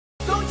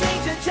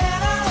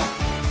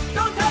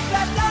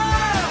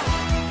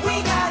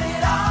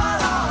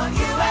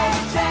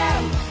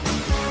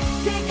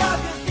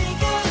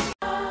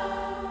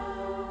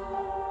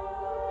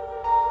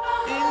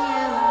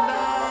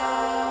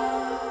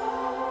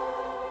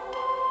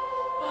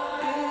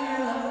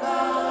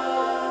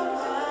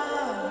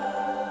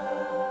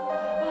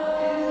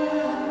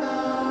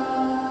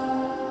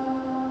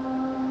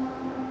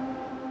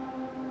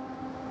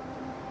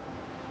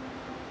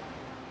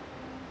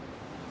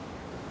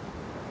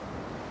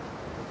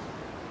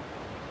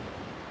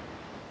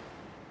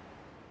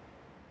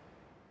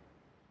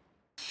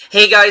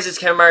Hey guys, it's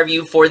Kevin, my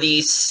review for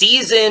the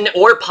season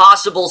or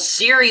possible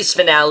series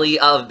finale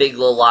of Big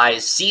Little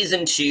Lies,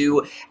 Season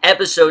 2,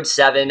 Episode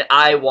 7,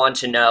 I Want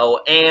to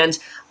Know. And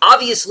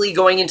obviously,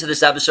 going into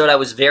this episode, I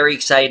was very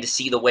excited to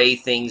see the way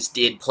things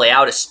did play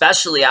out,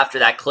 especially after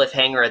that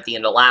cliffhanger at the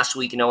end of last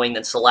week, knowing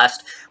that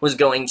Celeste was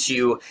going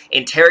to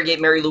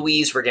interrogate Mary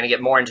Louise. We're going to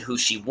get more into who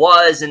she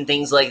was and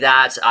things like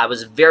that. I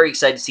was very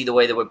excited to see the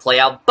way that would play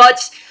out,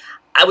 but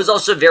I was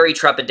also very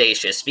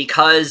trepidatious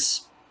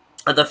because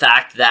of the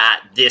fact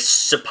that this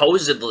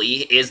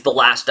supposedly is the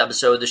last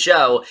episode of the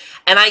show,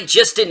 and I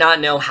just did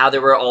not know how they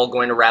were all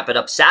going to wrap it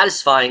up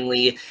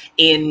satisfyingly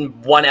in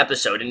one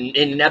episode,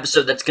 in an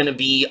episode that's going to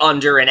be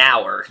under an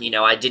hour. You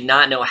know, I did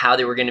not know how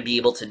they were going to be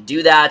able to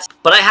do that,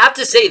 but I have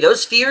to say,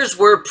 those fears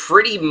were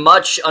pretty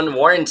much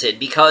unwarranted,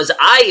 because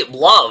I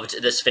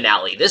loved this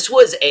finale. This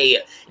was a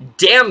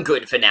damn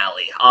good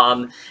finale.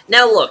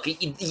 Now look,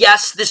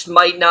 yes, this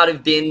might not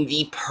have been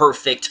the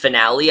perfect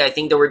finale. I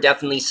think there were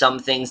definitely some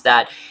things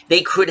that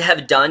they could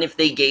have done if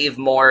they gave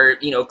more,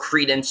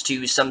 credence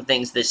to some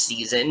things this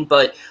season.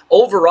 But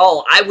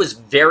overall, I was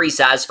very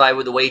satisfied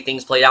with the way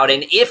things played out.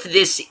 And if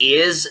this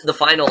is the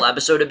final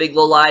episode of Big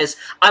Little Lies,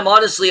 I'm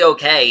honestly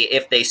okay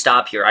if they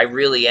stop here. I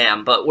really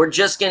am. But we're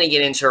just going to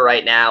get into it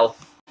right now.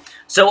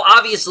 So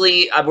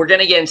obviously, we're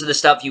going to get into the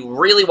stuff you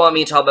really want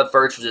me to talk about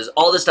first, which is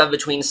all the stuff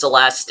between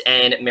Celeste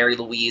and Mary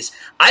Louise.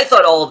 I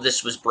thought all of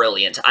this was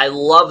brilliant. I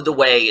love the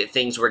way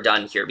things were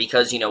done here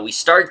because, we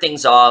start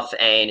things off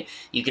and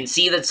you can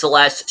see that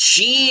Celeste,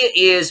 she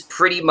is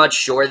pretty much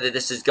sure that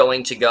this is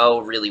going to go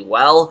really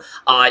well.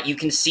 You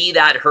can see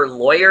that her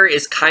lawyer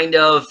is kind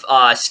of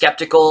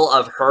skeptical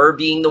of her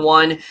being the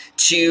one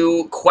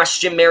to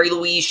question Mary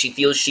Louise. She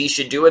feels she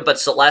should do it, but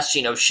Celeste,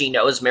 she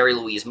knows Mary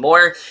Louise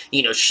more.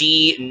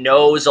 She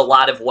knows a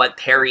lot of what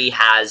Perry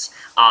has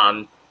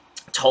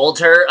told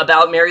her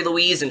about Mary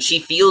Louise, and she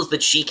feels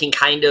that she can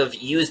kind of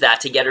use that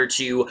to get her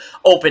to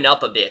open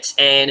up a bit.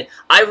 And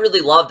I really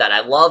love that.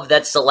 I love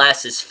that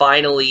Celeste is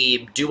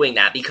finally doing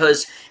that,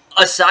 because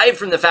aside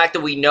from the fact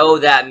that we know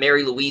that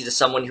Mary Louise is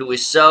someone who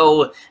is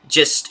so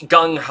just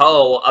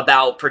gung-ho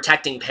about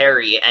protecting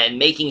Perry and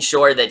making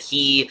sure that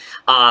he,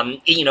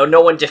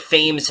 no one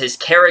defames his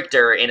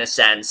character in a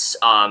sense,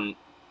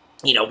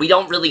 we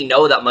don't really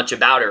know that much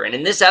about her. And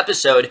in this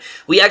episode,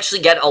 we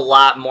actually get a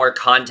lot more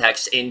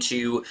context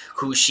into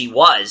who she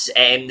was.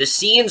 And the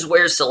scenes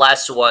where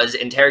Celeste was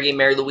interrogating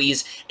Mary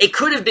Louise, it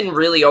could have been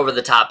really over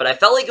the top, but I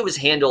felt like it was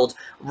handled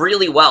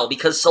really well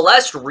because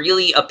Celeste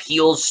really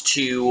appeals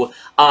to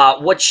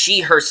what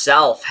she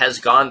herself has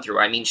gone through.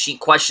 I mean, she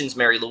questions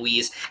Mary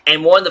Louise,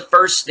 and one of the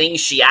first things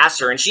she asks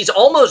her, and she's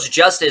almost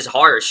just as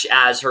harsh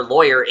as her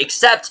lawyer,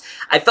 except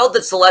I felt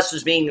that Celeste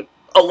was being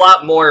a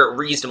lot more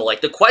reasonable.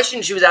 Like, the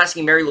questions she was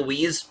asking Mary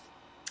Louise,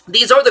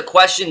 these are the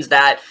questions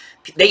that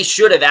they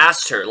should have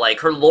asked her. Like,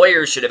 her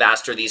lawyer should have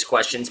asked her these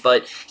questions,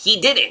 but he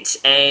didn't.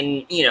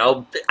 And,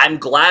 I'm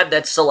glad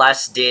that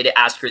Celeste did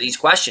ask her these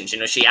questions.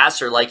 She asked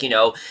her, like,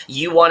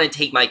 you want to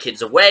take my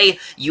kids away,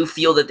 you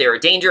feel that they're a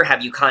danger,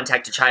 have you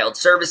contacted child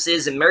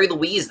services? And Mary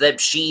Louise, that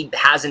she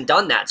hasn't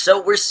done that.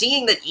 So we're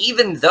seeing that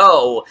even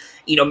though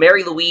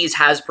Mary Louise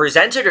has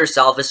presented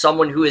herself as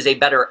someone who is a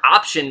better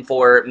option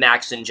for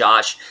Max and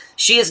Josh,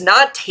 she has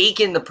not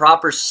taken the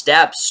proper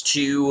steps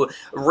to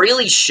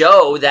really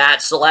show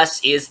that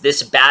Celeste is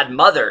this bad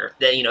mother,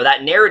 that,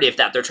 that narrative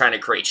that they're trying to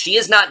create. She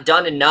has not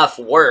done enough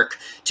work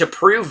to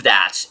prove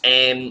that,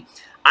 and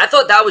I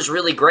thought that was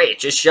really great,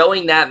 just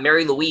showing that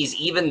Mary Louise,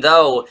 even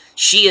though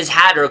she has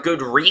had a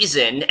good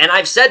reason, and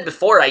I've said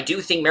before, I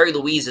do think Mary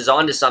Louise is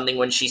onto something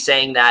when she's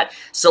saying that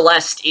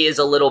Celeste is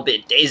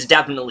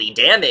definitely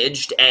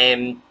damaged,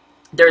 and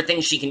there are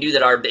things she can do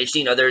that are,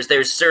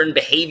 there's certain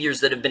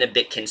behaviors that have been a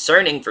bit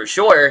concerning for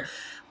sure,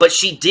 but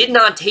she did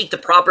not take the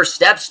proper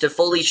steps to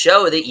fully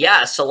show that,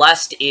 yeah,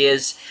 Celeste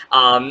is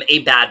a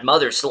bad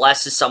mother.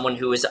 Celeste is someone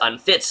who is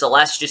unfit.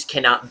 Celeste just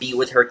cannot be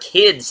with her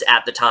kids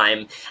at the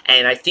time.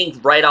 And I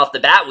think right off the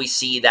bat we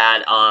see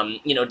that,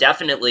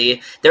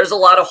 definitely there's a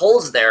lot of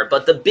holes there.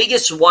 But the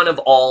biggest one of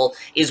all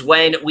is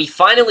when we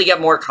finally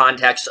get more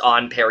context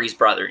on Perry's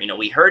brother.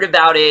 We heard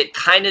about it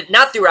kind of,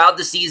 not throughout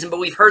the season, but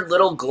we've heard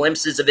little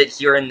glimpses of it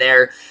here and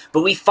there.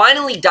 But we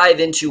finally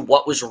dive into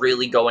what was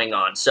really going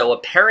on. So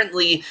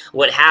apparently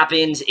what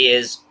happened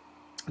is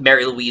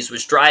Mary Louise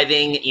was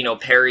driving,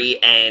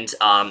 Perry and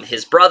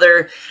his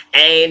brother,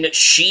 and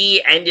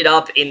she ended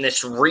up in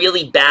this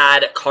really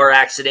bad car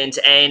accident,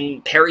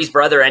 and Perry's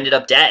brother ended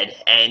up dead.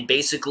 And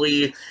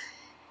basically,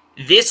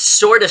 this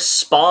sort of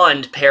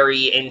spawned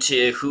Perry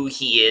into who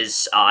he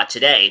is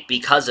today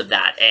because of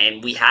that.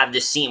 And we have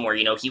this scene where,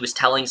 he was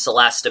telling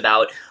Celeste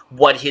about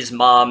what his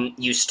mom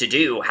used to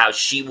do, how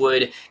she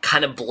would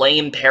kind of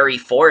blame Perry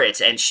for it,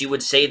 and she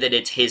would say that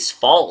it's his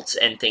fault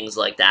and things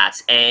like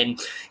that. And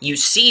you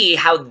see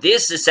how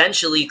this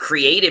essentially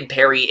created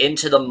Perry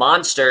into the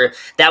monster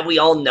that we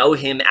all know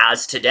him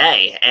as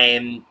today.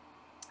 And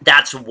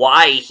that's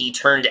why he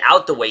turned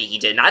out the way he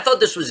did. And I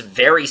thought this was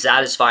very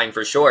satisfying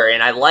for sure.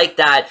 And I like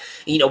that,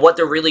 you know, what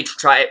they're really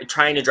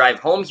trying to drive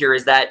home here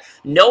is that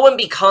no one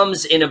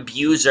becomes an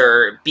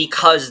abuser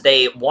because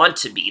they want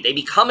to be. They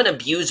become an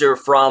abuser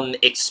from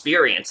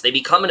experience. They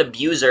become an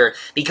abuser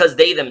because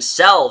they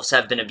themselves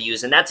have been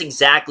abused. And that's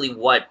exactly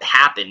what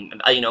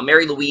happened. You know,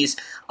 Mary Louise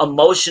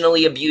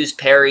emotionally abused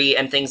Perry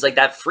and things like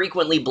that,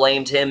 frequently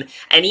blamed him.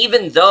 And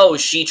even though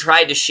she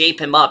tried to shape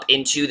him up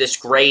into this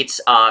great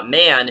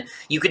man,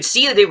 you could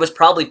see that it was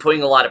probably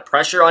putting a lot of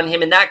pressure on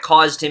him, and that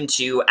caused him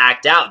to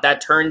act out.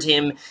 That turned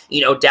him, you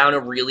know, down a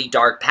really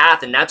dark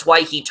path, and that's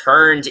why he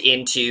turned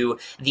into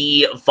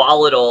the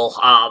volatile,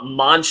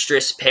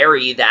 monstrous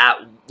Perry that,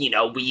 you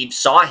know, we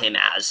saw him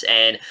as.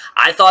 And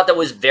I thought that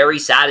was very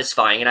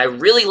satisfying, and I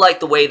really like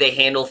the way they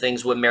handle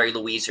things with Mary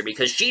Louise here,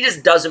 because she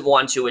just doesn't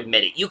want to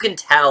admit it. You can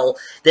tell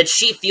that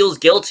she feels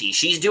guilty.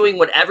 She's doing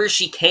whatever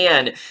she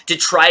can to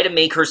try to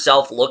make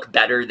herself look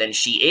better than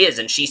she is,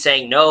 and she's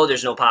saying, no,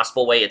 there's no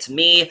possible way it's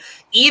me.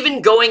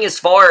 Even going as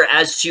far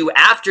as to,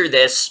 after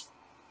this,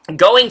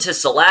 going to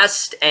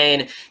Celeste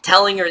and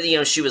telling her, you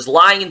know, she was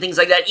lying and things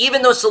like that,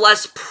 even though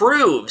Celeste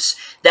proves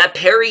that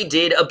Perry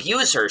did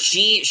abuse her.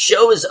 She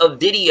shows a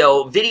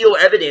video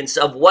evidence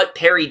of what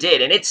Perry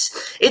did, and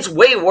it's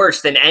way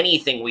worse than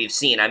anything we've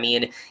seen. I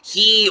mean,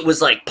 he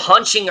was, like,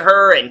 punching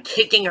her and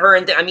kicking her,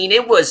 and I mean,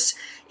 it was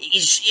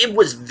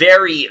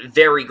very,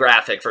 very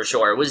graphic for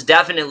sure. It was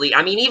definitely,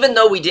 I mean, even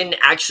though we didn't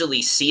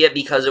actually see it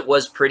because it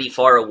was pretty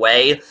far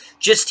away,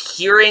 just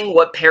hearing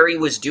what Perry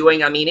was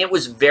doing, I mean, it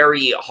was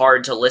very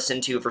hard to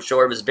listen to for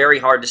sure. It was very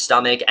hard to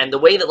stomach, and the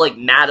way that, like,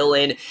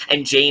 Madeline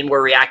and Jane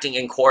were reacting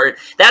in court,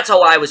 that's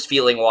how I was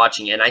feeling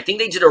watching it. And I think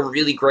they did a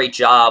really great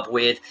job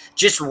with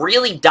just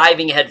really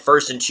diving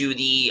headfirst into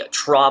the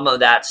trauma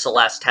that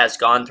Celeste has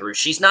gone through.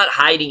 She's not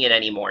hiding it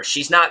anymore.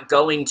 She's not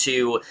going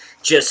to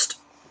just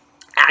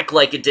act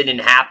like it didn't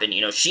happen.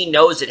 You know, she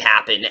knows it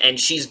happened, and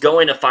she's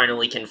going to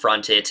finally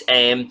confront it.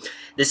 And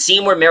the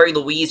scene where Mary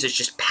Louise is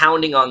just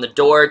pounding on the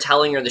door,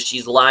 telling her that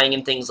she's lying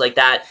and things like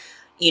that,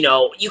 you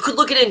know, you could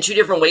look at it in two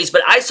different ways,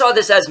 but I saw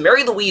this as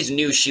Mary Louise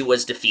knew she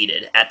was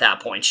defeated at that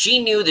point.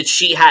 She knew that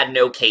she had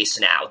no case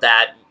now,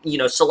 that, you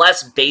know,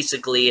 Celeste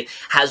basically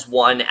has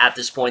won at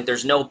this point.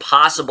 There's no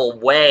possible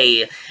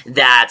way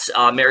that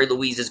Mary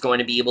Louise is going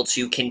to be able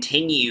to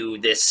continue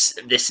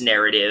this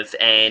narrative.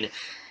 And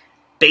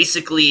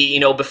basically, you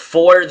know,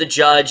 before the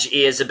judge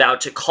is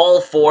about to call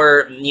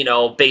for, you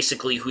know,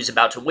 basically who's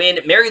about to win,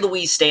 Mary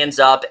Louise stands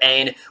up,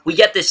 and we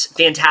get this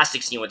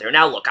fantastic scene with her.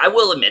 Now, look, I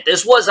will admit,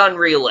 this was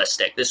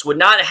unrealistic. This would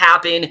not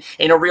happen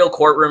in a real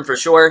courtroom for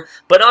sure,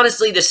 but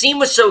honestly, the scene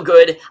was so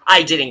good,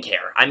 I didn't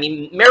care. I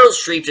mean, Meryl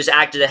Streep just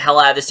acted the hell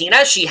out of the scene,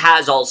 as she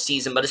has all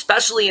season, but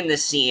especially in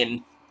this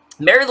scene,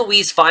 Mary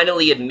Louise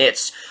finally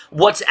admits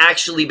what's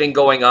actually been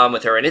going on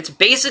with her, and it's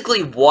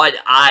basically what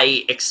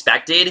I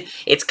expected.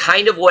 It's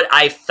kind of what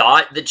I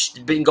thought that's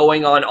been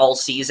going on all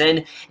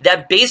season,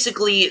 that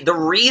basically the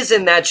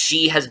reason that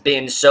she has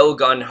been so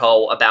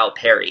gung-ho about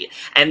Perry,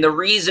 and the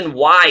reason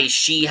why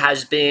she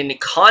has been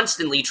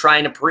constantly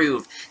trying to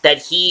prove that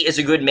he is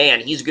a good man,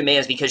 he's a good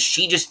man, is because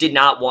she just did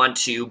not want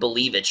to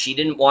believe it. She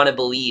didn't want to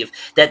believe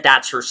that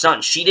that's her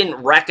son. She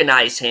didn't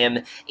recognize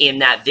him in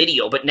that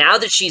video, but now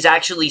that she's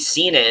actually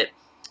seen it,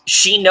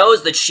 she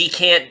knows that she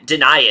can't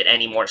deny it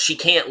anymore. She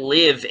can't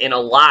live in a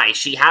lie.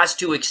 She has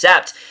to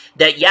accept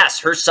that,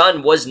 yes, her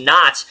son was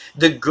not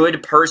the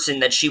good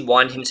person that she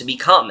wanted him to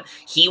become.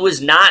 He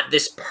was not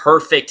this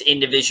perfect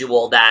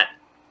individual that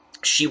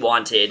she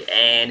wanted,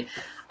 and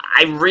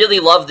I really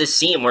love this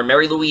scene where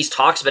Mary Louise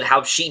talks about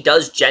how she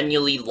does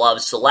genuinely love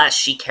Celeste.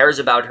 She cares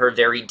about her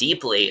very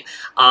deeply,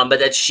 but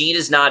that she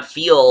does not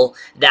feel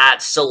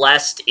that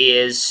Celeste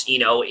is, you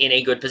know, in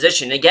a good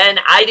position. Again,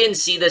 I didn't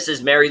see this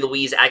as Mary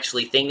Louise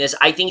actually thinking this.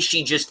 I think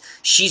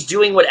she's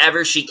doing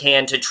whatever she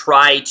can to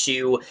try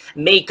to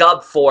make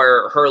up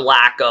for her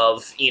lack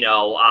of, you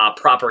know,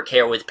 proper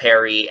care with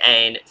Perry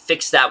and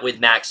fix that with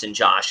Max and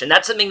Josh. And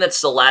that's something that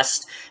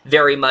Celeste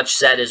very much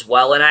said as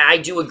well, and I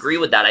do agree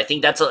with that. I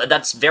think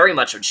that's very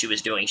much what she was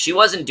doing. She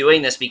wasn't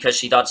doing this because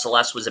she thought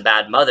Celeste was a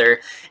bad mother.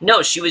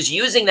 No, she was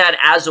using that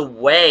as a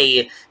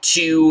way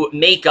to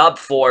make up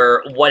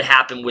for what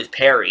happened with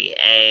Perry,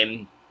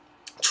 and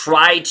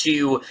try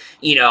to,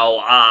 you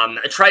know,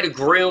 try to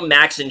groom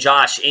Max and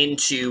Josh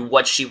into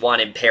what she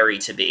wanted Perry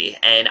to be.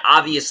 And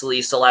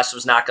obviously, Celeste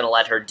was not going to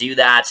let her do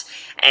that.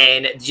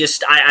 And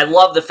just, I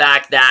love the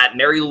fact that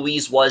Mary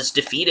Louise was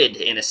defeated,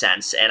 in a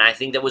sense. And I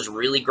think that was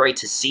really great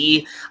to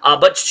see.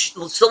 But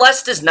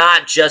Celeste does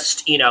not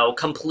just, you know,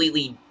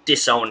 completely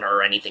disown her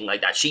or anything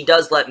like that. She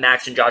does let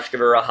Max and Josh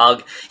give her a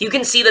hug. You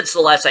can see that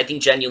Celeste, I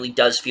think, genuinely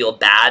does feel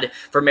bad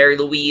for Mary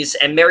Louise,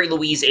 and Mary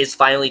Louise is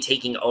finally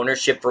taking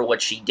ownership for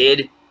what she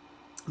did.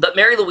 But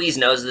Mary Louise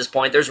knows at this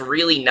point there's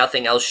really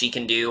nothing else she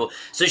can do,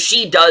 so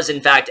she does,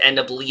 in fact, end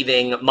up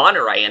leaving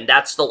Monterey, and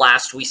that's the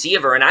last we see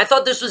of her. And I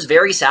thought this was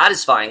very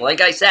satisfying. Like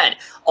I said,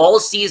 all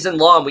season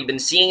long, we've been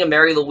seeing a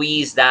Mary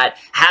Louise that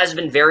has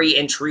been very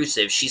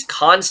intrusive. She's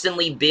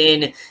constantly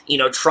been, you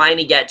know, trying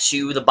to get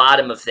to the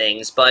bottom of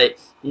things, but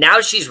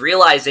now she's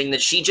realizing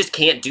that she just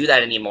can't do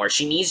that anymore.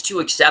 She needs to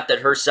accept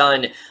that her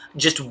son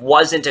just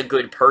wasn't a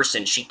good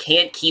person. She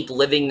can't keep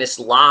living this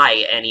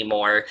lie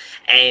anymore,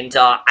 and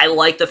I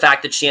like the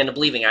fact that she ended up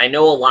leaving. I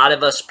know a lot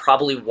of us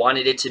probably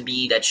wanted it to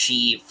be that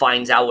she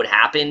finds out what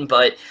happened,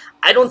 but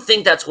I don't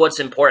think that's what's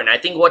important. I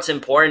think what's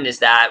important is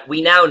that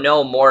we now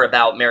know more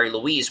about Mary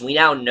Louise. We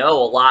now know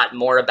a lot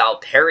more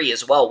about Perry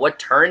as well. What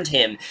turned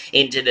him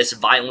into this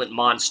violent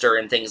monster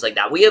and things like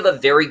that. We have a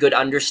very good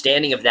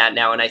understanding of that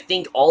now, and I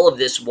think all of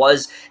this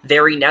was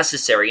very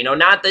necessary. You know,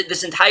 not that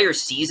this entire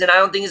season I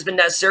don't think has been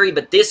necessary,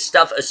 but this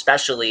stuff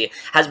especially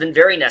has been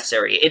very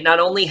necessary. It not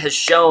only has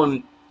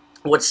shown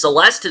what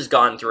Celeste has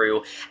gone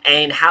through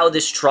and how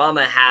this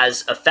trauma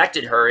has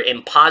affected her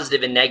in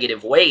positive and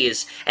negative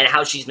ways, and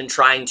how she's been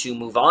trying to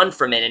move on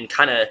from it and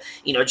kind of,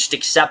 you know, just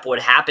accept what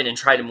happened and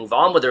try to move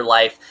on with her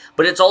life.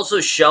 But it's also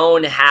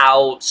shown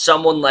how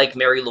someone like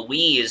Mary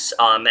Louise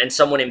and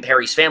someone in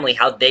Perry's family,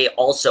 how they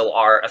also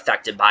are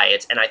affected by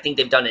it. And I think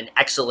they've done an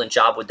excellent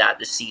job with that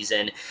this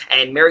season.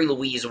 And Mary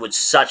Louise was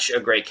such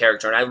a great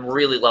character, and I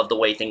really love the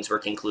way things were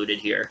concluded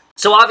here.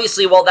 So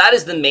obviously, while that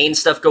is the main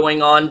stuff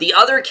going on, the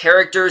other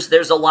characters,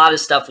 there's a lot of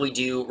stuff we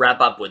do wrap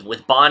up with.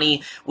 With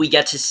Bonnie, we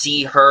get to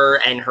see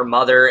her and her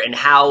mother and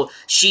how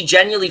she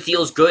genuinely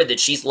feels good that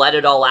she's let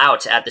it all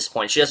out at this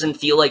point. She doesn't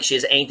feel like she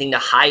has anything to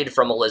hide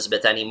from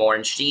Elizabeth anymore,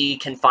 and she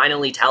can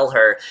finally tell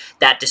her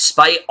that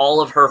despite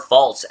all of her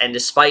faults and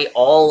despite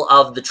all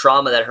of the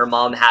trauma that her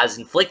mom has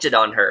inflicted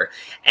on her,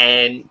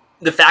 and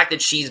the fact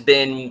that she's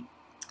been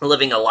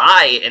living a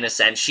lie in a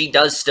sense, she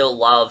does still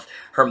love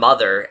her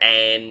mother.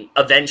 And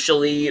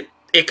eventually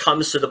it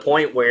comes to the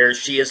point where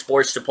she is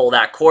forced to pull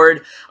that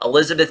cord.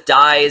 Elizabeth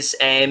dies,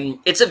 and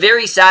it's a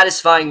very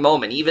satisfying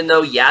moment. Even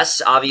though,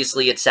 yes,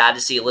 obviously it's sad to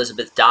see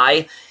Elizabeth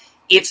die,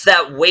 it's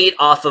that weight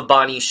off of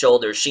Bonnie's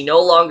shoulders. She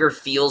no longer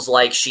feels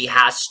like she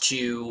has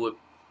to,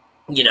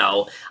 you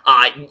know,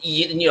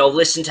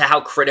 listen to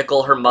how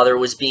critical her mother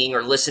was being,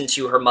 or listen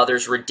to her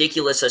mother's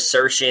ridiculous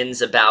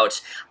assertions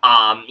about,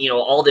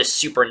 all this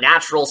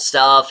supernatural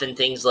stuff and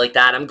things like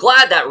that. I'm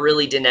glad that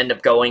really didn't end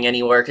up going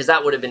anywhere, because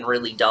that would have been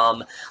really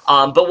dumb.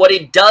 But what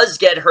it does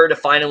get her to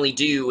finally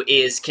do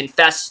is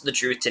confess the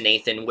truth to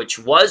Nathan, which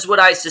was what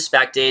I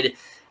suspected.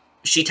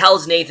 She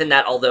tells Nathan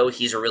that although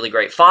he's a really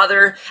great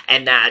father,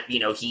 and that, you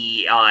know,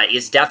 he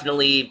is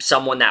definitely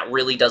someone that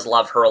really does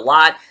love her a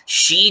lot,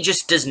 she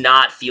just does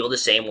not feel the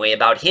same way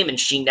about him, and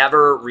she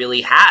never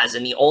really has.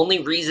 And the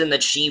only reason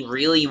that she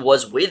really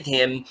was with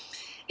him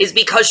is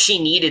because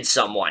she needed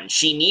someone.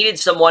 She needed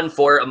someone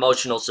for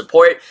emotional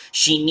support.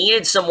 She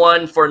needed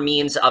someone for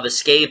means of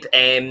escape,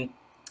 and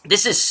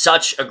this is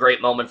such a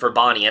great moment for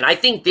Bonnie, and I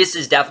think this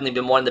has definitely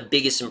been one of the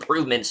biggest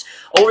improvements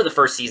over the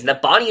first season,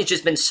 that Bonnie has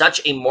just been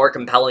such a more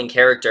compelling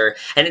character,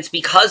 and it's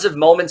because of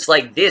moments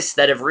like this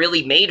that have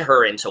really made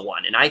her into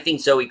one. And I think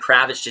Zoe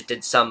Kravitz just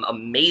did some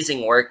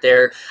amazing work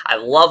there. I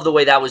love the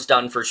way that was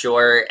done for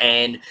sure,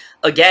 and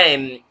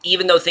again,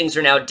 even though things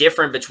are now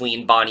different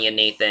between Bonnie and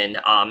Nathan,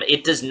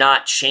 it does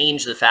not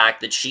change the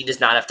fact that she does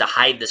not have to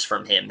hide this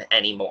from him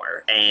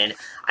anymore. And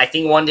I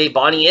think one day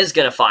Bonnie is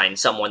going to find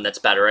someone that's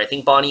better. I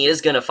think Bonnie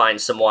is going to find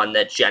someone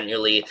that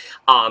genuinely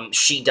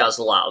she does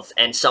love,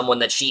 and someone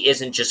that she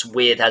isn't just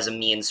with as a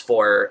means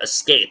for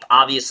escape.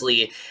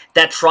 Obviously,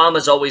 that trauma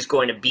is always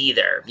going to be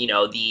there. You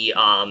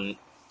know,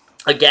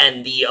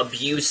 again, the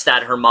abuse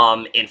that her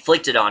mom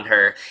inflicted on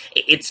her,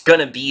 it's going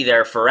to be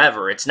there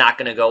forever. It's not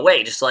going to go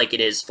away, just like it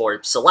is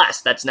for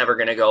Celeste. That's never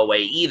going to go away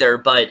either,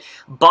 but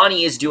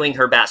Bonnie is doing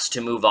her best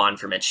to move on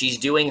from it. She's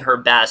doing her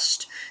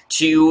best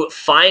to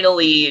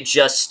finally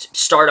just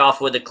start off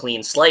with a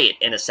clean slate,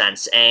 in a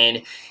sense,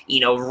 and,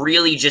 you know,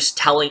 really just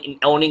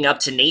owning up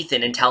to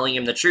Nathan and telling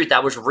him the truth.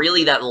 That was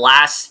really that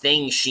last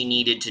thing she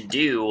needed to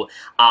do,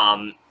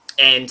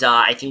 and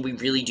I think we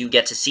really do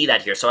get to see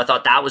that here. So I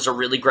thought that was a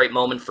really great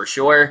moment for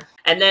sure.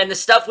 And then the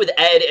stuff with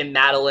Ed and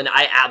Madeline,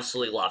 I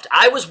absolutely loved.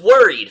 I was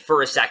worried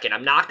for a second.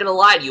 I'm not going to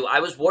lie to you.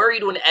 I was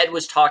worried when Ed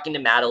was talking to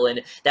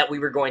Madeline that we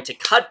were going to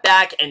cut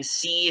back and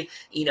see,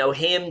 you know,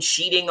 him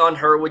cheating on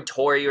her with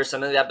Tori or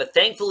something like that. But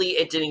thankfully,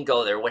 it didn't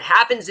go there. What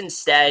happens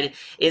instead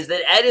is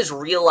that Ed has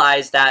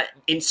realized that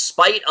in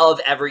spite of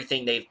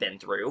everything they've been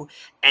through,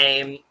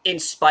 and in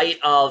spite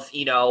of,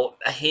 you know,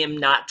 him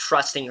not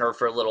trusting her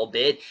for a little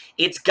bit,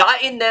 it's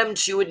gotten them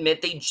to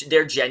admit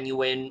their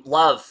genuine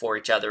love for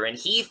each other. And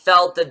he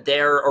felt that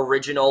their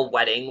original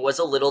wedding was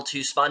a little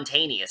too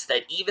spontaneous.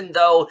 That even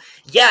though,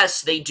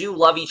 yes, they do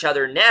love each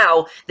other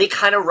now, they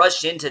kind of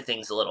rushed into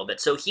things a little bit.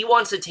 So he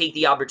wants to take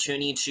the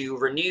opportunity to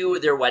renew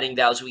their wedding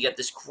vows. We get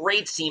this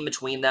great scene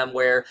between them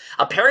where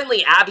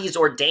apparently Abby's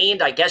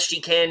ordained. I guess she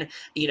can,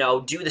 you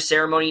know, do the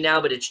ceremony now,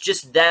 but it's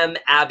just them,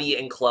 Abby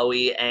and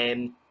Chloe,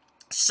 and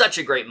Such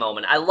a great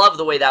moment. I love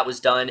the way that was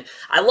done.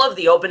 I love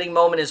the opening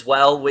moment as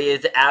well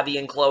with Abby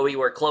and Chloe,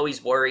 where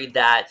Chloe's worried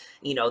that,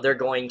 you know, they're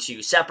going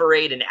to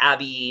separate, and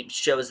Abby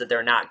shows that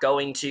they're not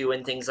going to,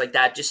 and things like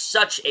that. Just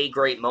such a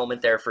great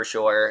moment there for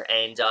sure.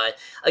 And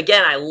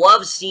again, I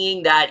love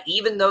seeing that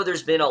even though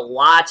there's been a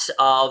lot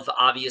of,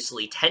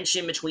 obviously,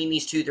 tension between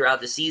these two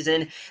throughout the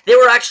season, they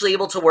were actually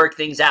able to work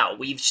things out.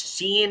 We've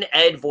seen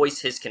Ed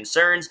voice his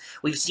concerns.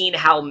 We've seen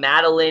how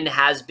Madeline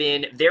has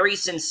been very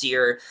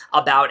sincere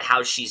about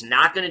how she's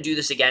not going to do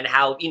this again,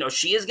 how, you know,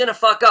 she is going to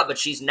fuck up, but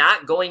she's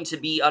not going to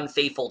be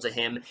unfaithful to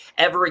him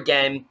ever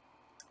again.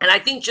 And I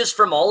think just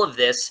from all of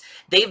this,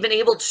 they've been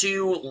able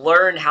to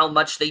learn how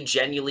much they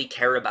genuinely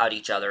care about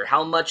each other,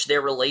 how much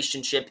their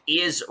relationship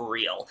is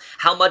real,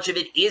 how much of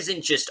it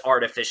isn't just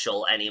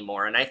artificial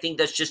anymore. And I think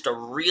that's just a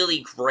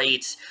really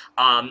great,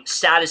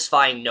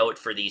 satisfying note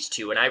for these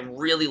two. And I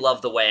really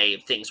love the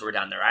way things were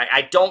done there.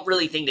 I don't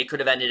really think they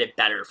could have ended it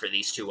better for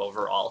these two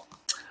overall.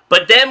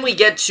 But then we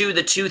get to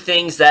the two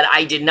things that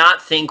I did not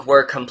think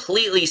were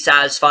completely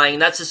satisfying,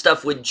 and that's the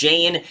stuff with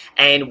Jane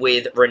and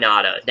with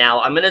Renata.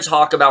 Now, I'm going to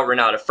talk about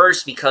Renata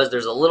first because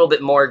there's a little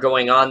bit more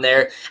going on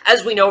there.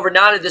 As we know,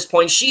 Renata at this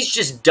point, she's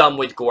just done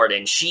with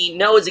Gordon. She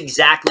knows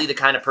exactly the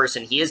kind of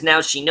person he is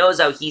now. She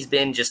knows how he's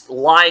been just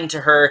lying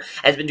to her,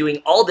 has been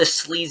doing all this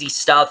sleazy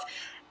stuff.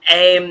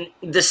 And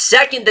the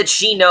second that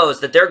she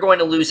knows that they're going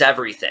to lose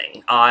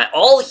everything,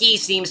 all he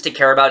seems to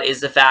care about is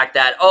the fact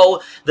that,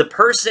 oh, the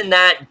person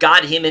that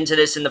got him into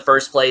this in the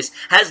first place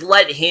has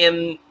let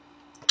him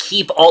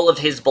keep all of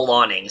his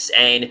belongings,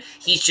 and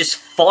he's just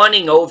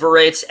fawning over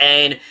it,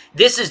 and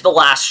this is the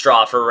last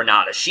straw for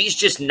Renata. She's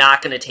just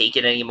not going to take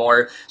it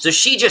anymore, so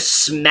she just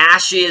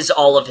smashes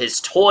all of his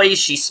toys,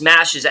 she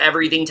smashes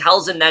everything,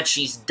 tells him that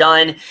she's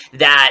done,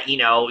 that, you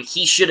know,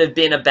 he should have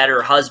been a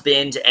better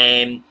husband,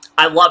 and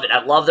I love it.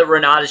 I love that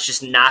Renata's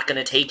just not going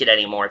to take it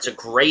anymore. It's a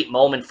great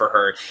moment for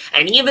her.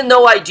 And even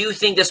though I do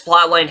think this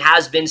plotline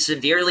has been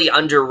severely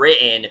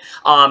underwritten,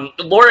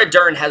 Laura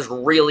Dern has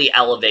really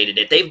elevated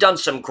it. They've done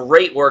some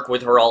great work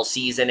with her all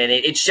season, and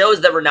it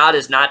shows that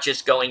Renata's not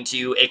just going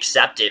to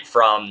accept it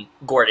from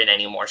Gordon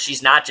anymore.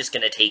 She's not just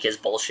going to take his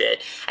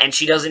bullshit, and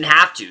she doesn't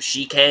have to.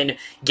 She can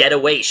get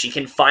away. She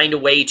can find a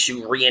way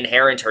to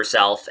re-inherit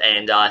herself,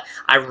 and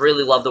I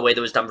really love the way that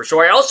was done for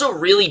sure. I also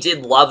really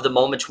did love the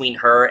moment between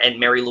her and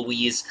Mary Louise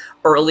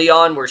early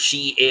on, where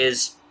she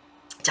is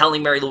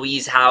telling Mary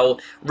Louise how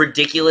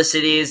ridiculous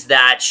it is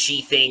that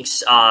she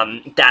thinks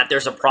that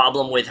there's a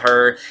problem with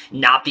her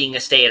not being a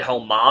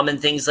stay-at-home mom and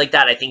things like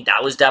that. I think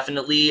that was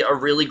definitely a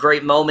really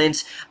great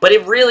moment, but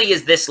it really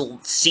is this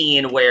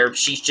scene where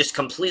she's just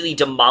completely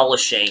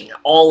demolishing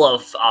all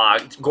of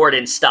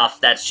Gordon's stuff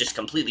that's just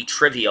completely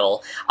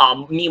trivial.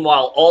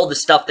 Meanwhile, all the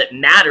stuff that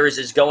matters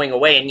is going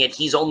away, and yet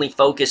he's only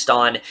focused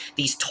on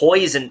these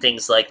toys and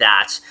things like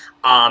that.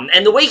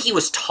 And the way he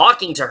was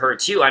talking to her,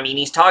 too, I mean,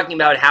 he's talking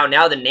about how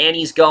now the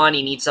nanny's gone,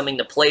 he needs something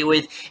to play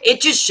with.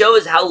 It just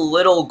shows how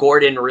little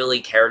Gordon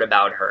really cared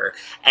about her.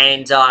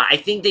 And I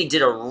think they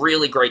did a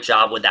really great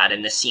job with that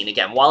in this scene.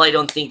 Again, while I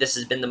don't think this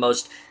has been the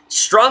most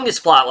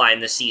strongest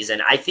plotline this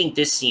season, I think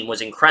this scene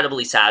was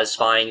incredibly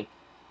satisfying.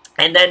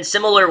 And then,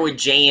 similar with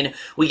Jane,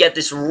 we get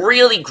this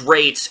really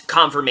great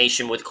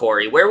confirmation with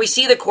Corey, where we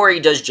see that Corey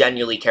does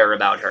genuinely care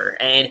about her.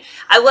 And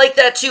I like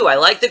that, too. I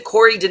like that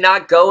Corey did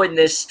not go in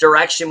this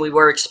direction we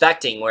were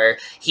expecting, where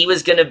he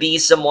was going to be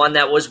someone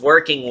that was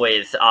working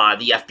with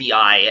the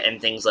FBI and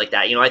things like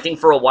that. You know, I think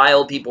for a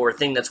while, people were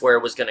thinking that's where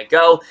it was going to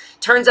go.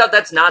 Turns out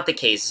that's not the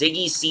case.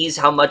 Ziggy sees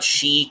how much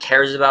she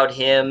cares about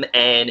him,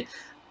 and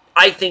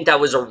I think that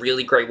was a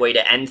really great way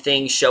to end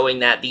things, showing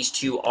that these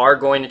two are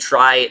going to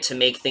try to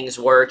make things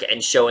work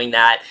and showing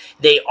that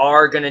they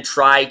are going to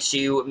try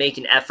to make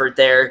an effort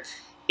there.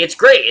 It's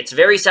great. It's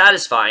very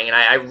satisfying, and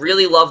I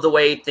really love the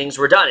way things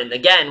were done. And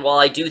again, while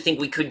I do think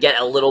we could get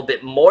a little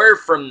bit more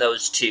from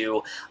those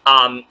two,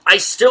 I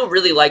still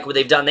really like what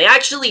they've done. They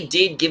actually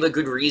did give a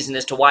good reason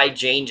as to why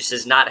Jane just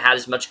has not had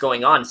as much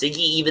going on. Ziggy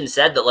even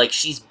said that, like,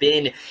 she's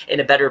been in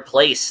a better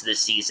place this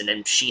season,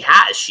 and she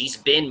has. She's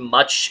been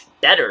much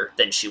better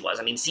than she was.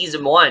 I mean,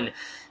 season 1,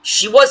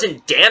 she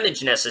wasn't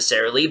damaged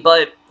necessarily,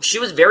 but she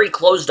was very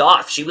closed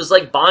off. She was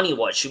like Bonnie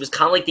was. She was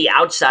kind of like the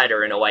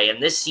outsider in a way.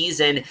 And this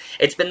season,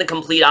 it's been the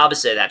complete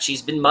opposite of that.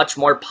 She's been much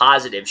more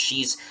positive.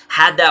 She's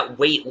had that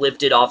weight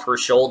lifted off her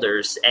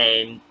shoulders.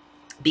 And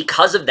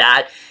because of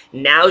that,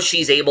 now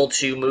she's able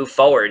to move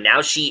forward.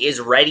 Now she is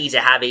ready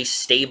to have a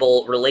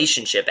stable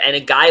relationship. And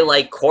a guy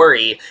like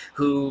Corey,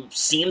 who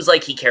seems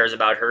like he cares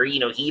about her, you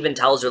know, he even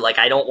tells her, like,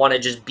 I don't want to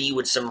just be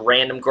with some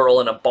random girl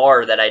in a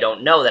bar that I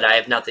don't know, that I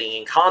have nothing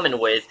in common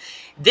with.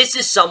 This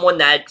is someone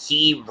that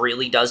he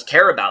really does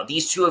care about.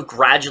 These two have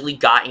gradually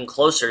gotten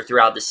closer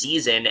throughout the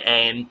season,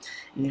 and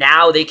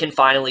now they can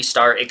finally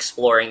start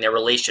exploring their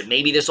relationship.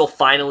 Maybe this will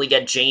finally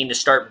get Jane to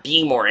start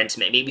being more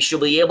intimate. Maybe she'll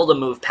be able to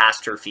move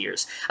past her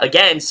fears.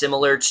 Again,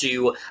 similar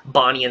to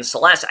Bonnie and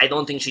Celeste. I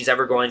don't think she's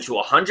ever going to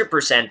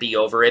 100% be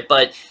over it,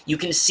 but you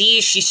can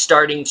see she's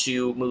starting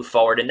to move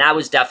forward, and that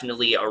was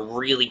definitely a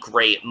really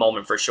great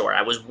moment for sure.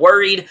 I was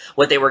worried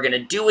what they were going to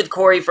do with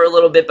Corey for a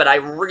little bit, but I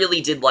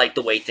really did like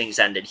the way things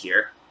ended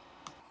here.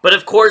 But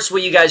of course,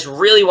 what you guys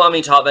really want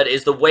me to talk about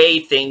is the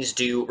way things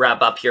do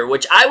wrap up here,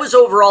 which I was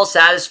overall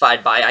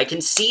satisfied by. I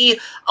can see,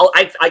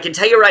 I can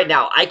tell you right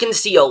now, I can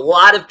see a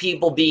lot of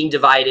people being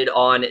divided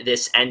on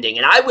this ending.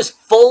 And I was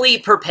fully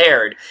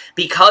prepared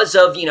because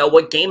of, you know,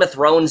 what Game of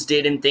Thrones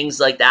did and things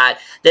like that,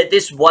 that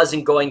this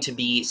wasn't going to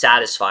be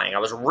satisfying. I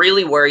was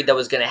really worried that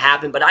was going to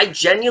happen, but I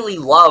genuinely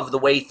love the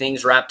way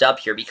things wrapped up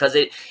here because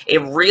it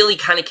really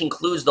kind of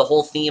concludes the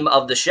whole theme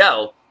of the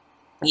show.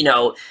 You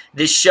know,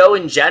 this show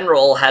in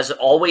general has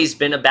always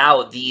been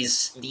about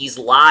these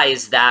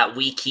lies that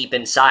we keep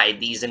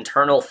inside, these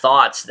internal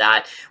thoughts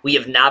that we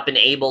have not been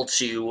able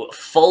to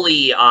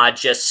fully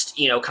just,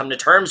 you know, come to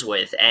terms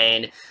with.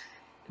 And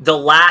the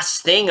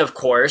last thing, of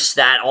course,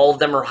 that all of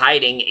them are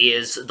hiding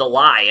is the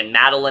lie. And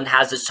Madeline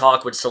has this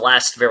talk with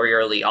Celeste very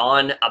early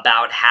on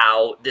about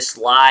how this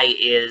lie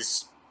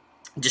is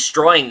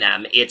destroying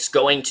them. It's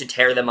going to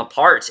tear them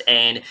apart,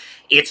 and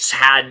it's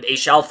had a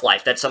shelf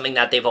life. That's something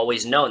that they've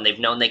always known. They've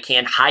known they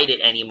can't hide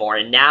it anymore.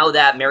 And now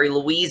that Mary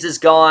Louise is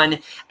gone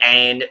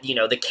and, you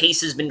know, the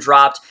case has been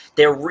dropped,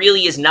 there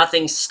really is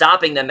nothing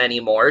stopping them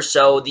anymore.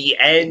 So the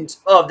end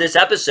of this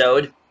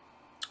episode,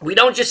 we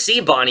don't just see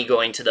Bonnie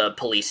going to the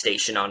police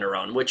station on her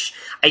own, which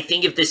I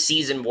think if this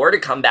season were to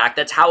come back,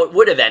 that's how it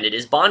would have ended,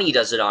 is Bonnie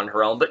does it on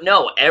her own. But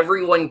no,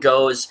 everyone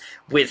goes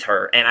with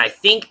her. And I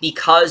think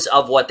because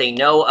of what they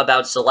know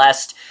about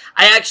Celeste,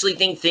 I actually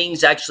think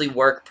things actually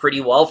work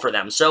pretty well for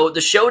them. So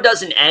the show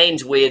doesn't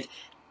end with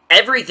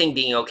everything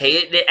being okay.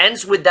 It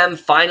ends with them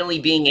finally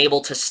being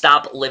able to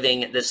stop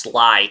living this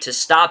lie, to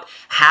stop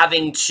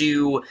having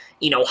to,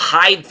 you know,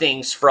 hide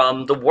things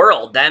from the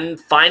world, them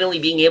finally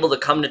being able to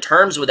come to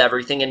terms with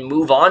everything and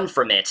move on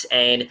from it.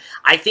 And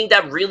I think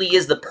that really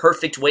is the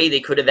perfect way they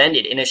could have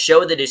ended in a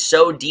show that is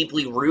so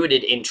deeply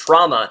rooted in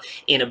trauma,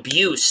 in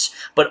abuse,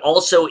 but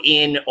also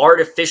in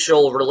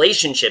artificial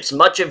relationships.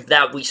 Much of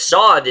that we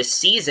saw this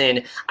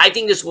season. I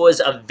think this was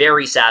a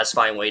very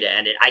satisfying way to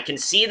end it. I can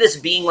see this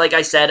being, like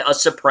I said, a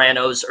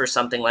Sopranos or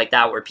something like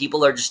that, where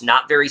people are just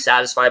not very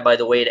satisfied by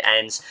the way it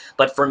ends.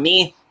 But for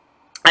me,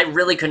 I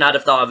really could not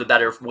have thought of a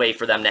better way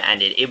for them to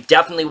end it. It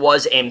definitely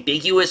was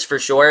ambiguous for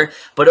sure,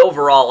 but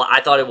overall, I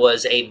thought it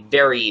was a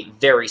very,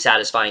 very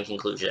satisfying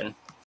conclusion.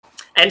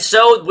 And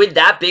so, with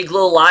that, Big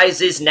Little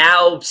Lies is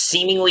now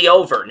seemingly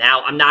over.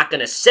 Now, I'm not going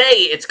to say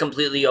it's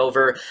completely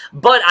over,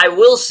 but I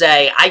will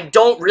say I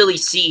don't really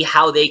see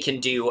how they can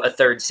do a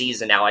third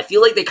season now. I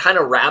feel like they kind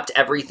of wrapped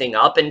everything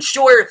up, and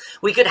sure,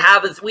 we could,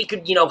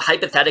 you know,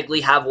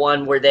 hypothetically have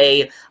one where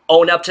they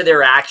own up to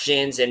their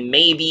actions, and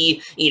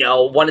maybe, you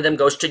know, one of them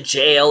goes to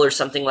jail or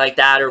something like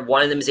that, or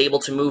one of them is able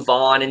to move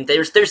on, and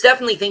there's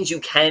definitely things you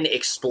can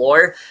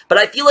explore, but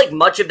I feel like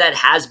much of that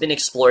has been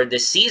explored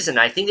this season.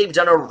 I think they've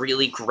done a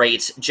really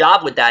great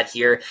job with that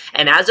here,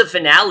 and as a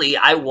finale,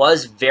 I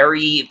was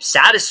very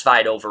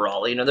satisfied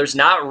overall. You know, there's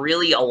not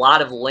really a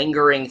lot of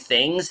lingering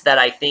things that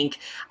I think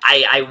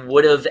I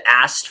would have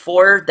asked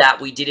for that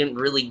we didn't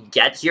really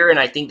get here, and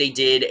I think they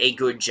did a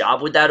good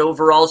job with that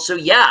overall. So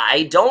yeah,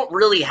 I don't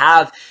really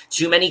have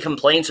too many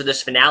complaints with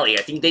this finale.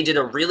 I think they did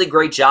a really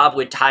great job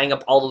with tying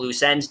up all the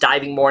loose ends,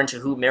 diving more into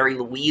who Mary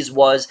Louise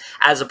was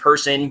as a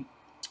person,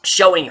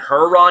 showing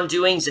her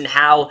wrongdoings and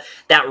how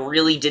that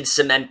really did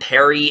cement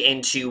Perry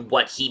into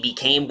what he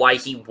became, why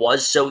he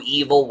was so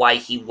evil, why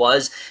he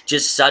was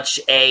just such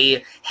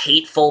a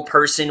hateful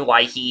person,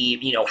 why he,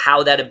 you know,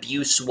 how that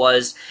abuse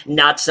was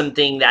not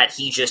something that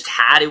he just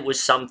had. It was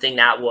something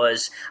that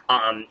was,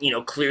 you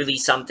know, clearly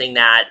something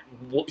that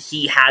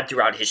he had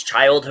throughout his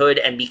childhood,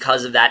 and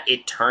because of that,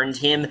 it turned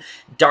him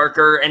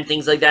darker and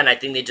things like that, and I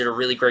think they did a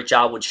really great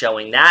job with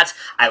showing that.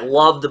 I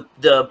love the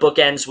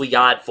bookends we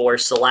got for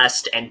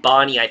Celeste and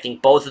Bonnie. I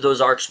think both of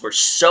those arcs were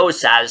so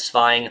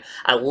satisfying.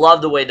 I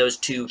love the way those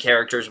two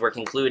characters were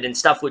concluded, and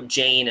stuff with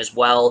Jane as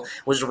well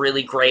was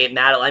really great.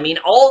 Madeline, I mean,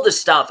 all the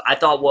stuff I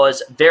thought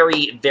was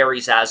very,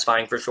 very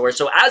satisfying for sure.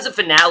 So as a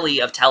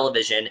finale of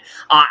television,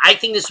 I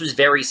think this was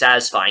very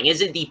satisfying.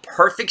 Is it the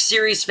perfect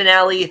series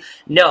finale?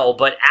 No,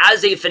 but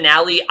as a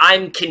finale,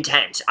 I'm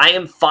content. I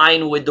am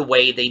fine with the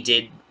way they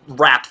did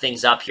wrap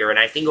things up here, and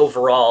I think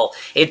overall,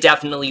 it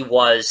definitely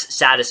was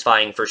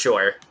satisfying for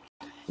sure.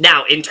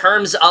 Now, in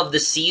terms of the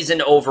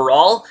season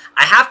overall,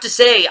 I have to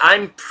say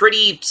I'm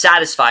pretty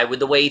satisfied with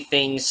the way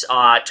things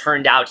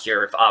turned out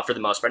here for the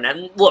most part.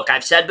 And look,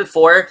 I've said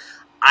before,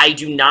 I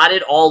do not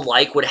at all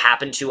like what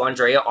happened to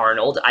Andrea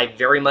Arnold. I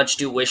very much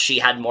do wish she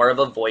had more of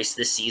a voice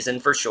this season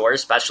for sure,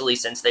 especially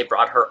since they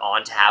brought her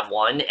on to have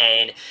one,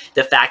 and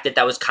the fact that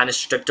that was kind of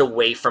stripped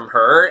away from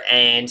her,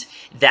 and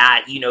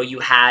that, you know, you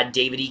had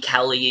David E.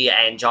 Kelley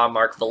and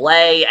Jean-Marc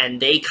Vallée,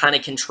 and they kind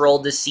of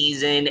controlled the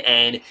season,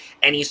 and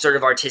any sort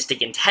of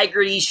artistic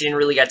integrity she didn't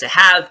really get to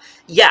have.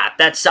 Yeah,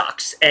 that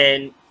sucks,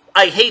 and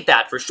I hate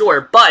that for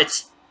sure,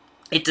 but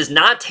it does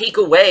not take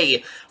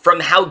away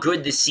from how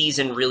good the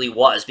season really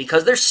was,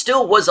 because there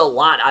still was a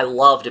lot I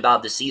loved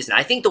about the season.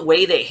 I think the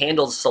way they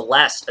handled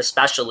Celeste,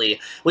 especially,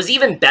 was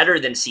even better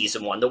than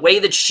Season 1. The way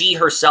that she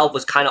herself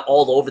was kind of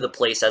all over the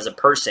place as a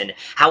person,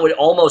 how it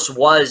almost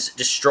was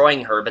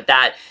destroying her, but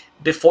that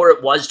before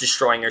it was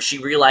destroying her, she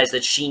realized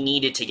that she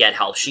needed to get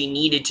help. She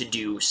needed to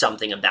do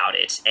something about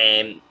it,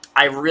 and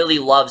I really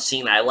love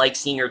seeing that. I like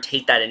seeing her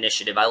take that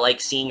initiative. I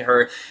like seeing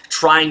her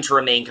trying to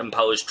remain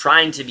composed,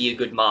 trying to be a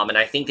good mom, and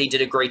I think they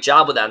did a great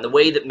job with that. And the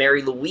way that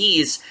Mary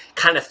Louise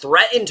kind of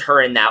threatened her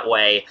in that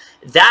way,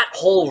 that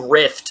whole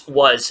rift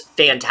was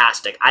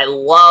fantastic. I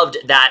loved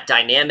that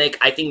dynamic.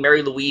 I think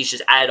Mary Louise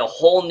just added a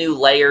whole new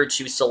layer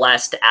to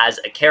Celeste as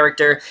a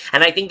character,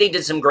 and I think they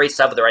did some great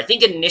stuff with her. I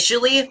think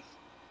initially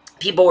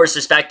people were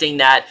suspecting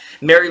that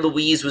Mary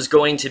Louise was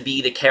going to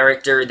be the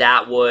character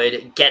that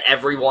would get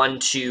everyone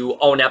to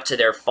own up to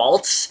their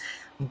faults,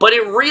 but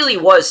it really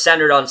was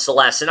centered on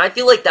Celeste, and I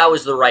feel like that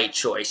was the right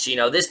choice. You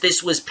know,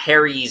 this was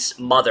Perry's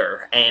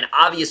mother, and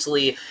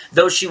obviously,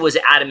 though she was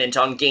adamant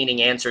on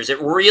gaining answers, it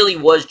really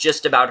was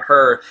just about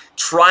her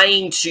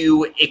trying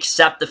to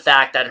accept the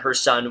fact that her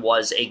son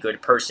was a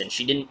good person.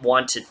 She didn't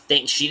want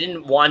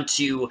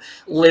to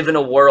live in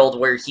a world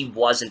where he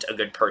wasn't a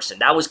good person.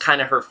 That was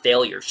kind of her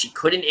failure. She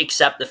couldn't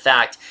accept the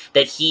fact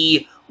that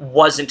he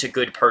wasn't a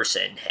good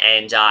person,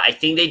 and I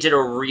think they did a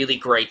really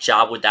great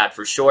job with that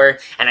for sure,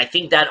 and I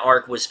think that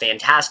arc was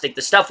fantastic.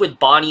 The stuff with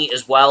Bonnie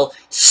as well,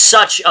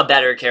 such a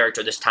better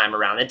character this time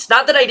around. It's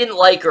not that I didn't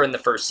like her in the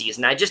first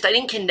season, I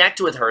didn't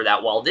connect with her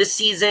that well. This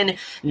season,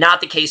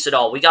 not the case at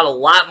all. We got a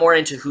lot more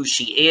into who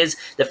she is,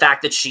 the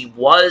fact that she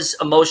was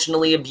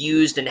emotionally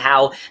abused, and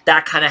how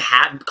that kind of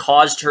had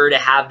caused her to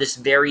have this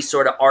very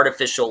sort of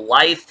artificial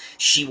life.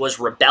 She was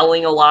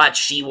rebelling a lot.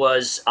 She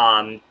was,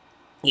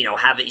 you know,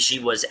 she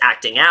was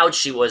acting out,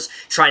 she was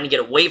trying to get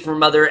away from her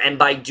mother, and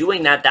by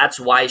doing that, that's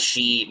why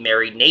she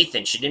married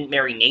Nathan. She didn't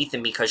marry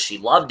Nathan because she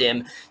loved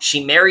him,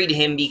 she married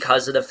him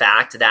because of the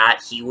fact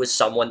that he was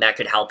someone that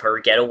could help her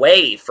get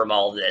away from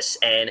all of this,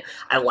 and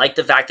I like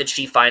the fact that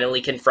she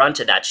finally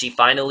confronted that, she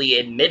finally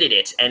admitted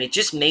it, and it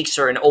just makes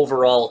her an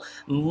overall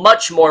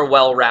much more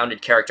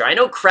well-rounded character. I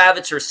know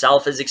Kravitz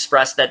herself has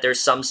expressed that there's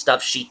some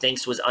stuff she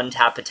thinks was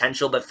untapped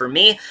potential, but for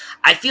me,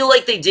 I feel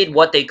like they did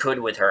what they could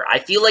with her. I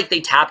feel like they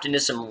tapped into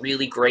some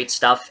really great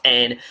stuff,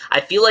 and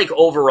I feel like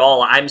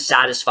overall I'm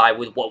satisfied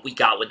with what we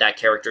got with that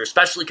character,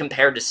 especially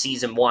compared to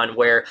Season 1,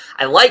 where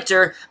I liked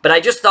her, but I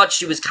just thought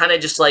she was kind of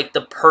just like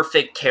the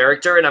perfect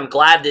character, and I'm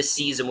glad this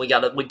season we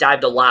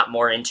dived a lot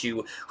more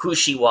into who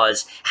she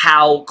was,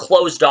 how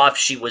closed off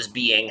she was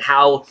being,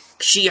 how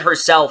she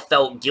herself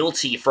felt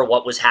guilty for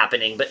what was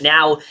happening, but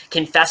now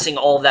confessing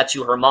all of that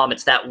to her mom,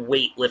 it's that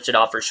weight lifted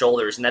off her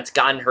shoulders, and that's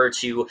gotten her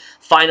to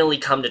finally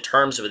come to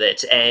terms with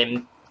it,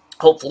 and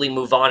hopefully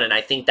move on, and I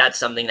think that's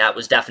something that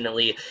was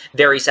definitely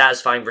very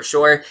satisfying for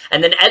sure.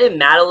 And then Ed and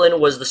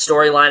Madeline was the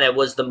storyline I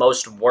was the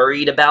most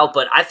worried about,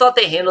 but I thought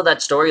they handled that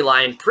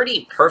storyline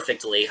pretty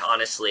perfectly,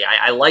 honestly.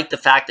 I like the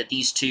fact that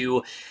these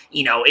two,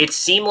 you know, it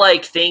seemed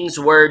like things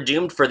were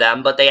doomed for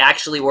them, but they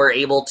actually were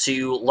able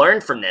to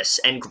learn from this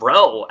and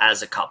grow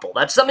as a couple.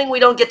 That's something we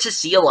don't get to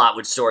see a lot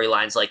with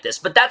storylines like this,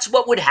 but that's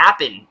what would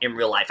happen in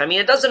real life. I mean,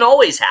 it doesn't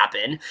always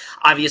happen.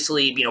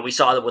 Obviously, you know, we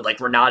saw that with,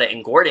 like, Renata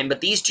and Gordon, but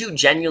these two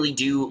genuinely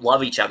do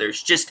love each other.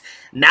 It's just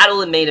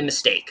Madeline made a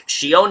mistake.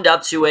 She owned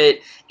up to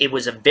it. It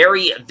was a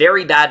very,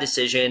 very bad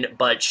decision,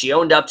 but she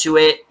owned up to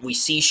it. We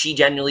see she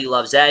genuinely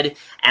loves Ed,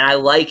 and I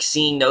like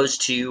seeing those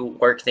two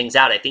work things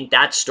out. I think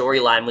that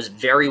storyline was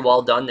very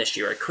well done this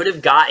year. It could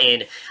have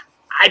gotten...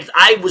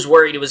 I was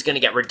worried it was going to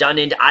get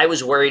redundant. I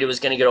was worried it was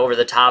going to get over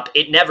the top.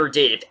 It never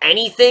did. If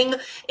anything,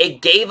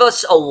 it gave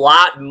us a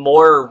lot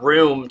more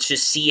room to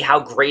see how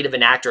great of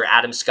an actor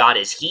Adam Scott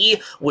is.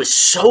 He was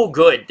so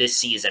good this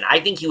season. I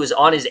think he was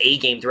on his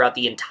A-game throughout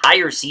the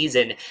entire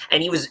season,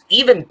 and he was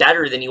even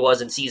better than he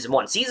was in Season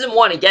 1. Season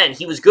 1, again,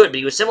 he was good, but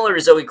he was similar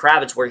to Zoe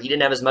Kravitz, where he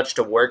didn't have as much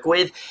to work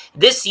with.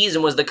 This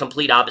season was the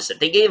complete opposite.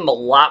 They gave him a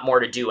lot more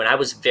to do, and I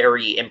was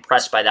very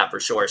impressed by that for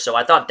sure. So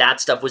I thought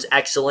that stuff was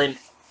excellent.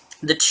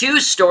 The two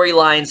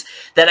storylines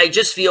that I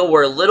just feel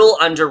were a little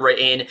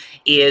underwritten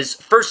is,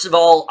 first of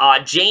all,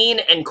 Jane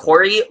and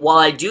Corey. While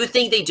I do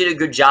think they did a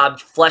good job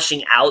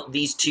fleshing out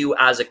these two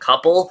as a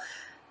couple,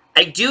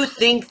 I do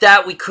think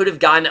that we could have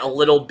gotten a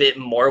little bit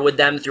more with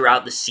them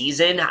throughout the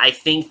season. I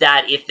think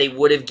that if they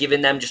would have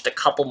given them just a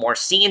couple more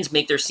scenes,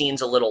 make their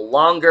scenes a little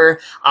longer,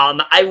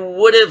 I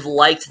would have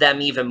liked them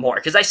even more.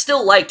 Because I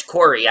still liked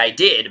Corey, I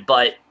did,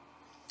 but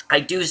I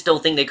do still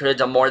think they could have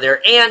done more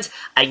there, and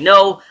I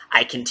know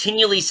I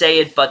continually say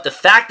it, but the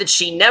fact that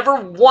she never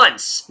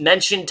once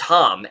mentioned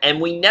Tom,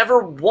 and we never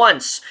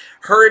once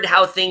heard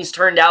how things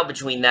turned out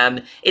between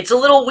them, it's a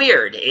little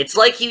weird. It's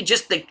like he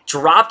just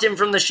dropped him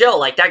from the show,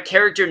 like that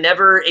character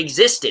never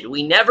existed.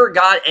 We never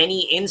got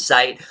any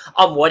insight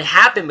on what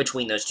happened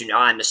between those two.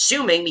 Now, I'm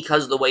assuming,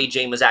 because of the way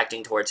Jane was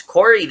acting towards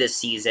Corey this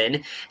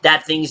season,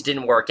 that things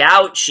didn't work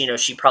out.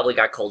 She probably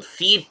got cold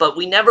feet, but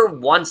we never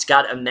once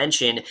got a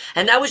mention,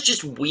 and that was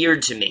just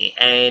weird to me,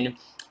 and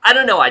I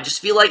don't know, I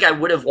just feel like I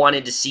would have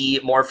wanted to see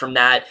more from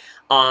that.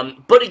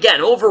 But again,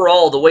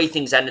 overall, the way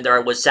things ended there I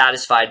was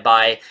satisfied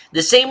by.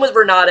 The same with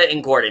Renata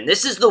and Gordon.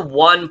 This is the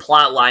one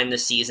plot line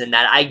this season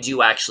that I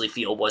do actually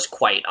feel was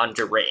quite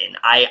underwritten.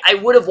 I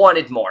would have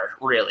wanted more,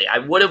 really. I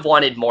would have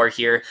wanted more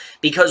here,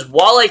 because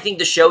while I think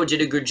the show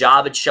did a good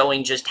job at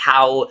showing just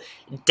how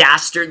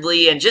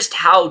dastardly and just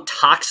how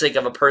toxic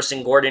of a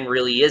person Gordon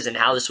really is and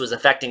how this was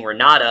affecting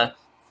Renata,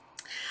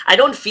 I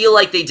don't feel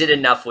like they did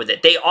enough with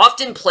it. They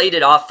often played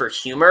it off for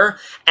humor,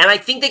 and I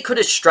think they could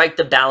have struck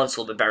the balance a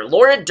little bit better.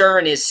 Laura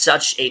Dern is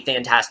such a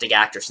fantastic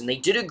actress, and they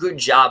did a good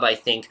job, I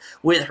think,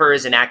 with her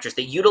as an actress.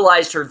 They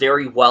utilized her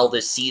very well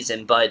this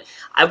season, but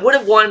I would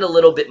have wanted a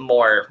little bit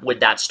more with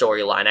that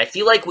storyline. I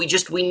feel like we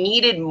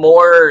needed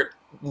more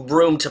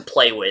room to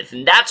play with,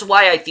 and that's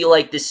why I feel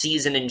like this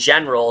season in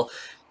general,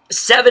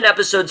 7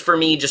 episodes for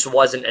me just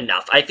wasn't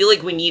enough. I feel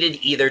like we needed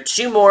either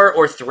 2 more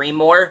or 3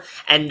 more,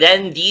 and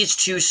then these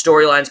 2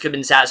 storylines could have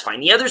been satisfying.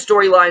 The other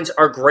storylines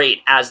are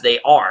great as they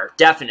are,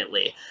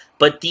 definitely.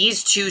 But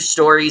these 2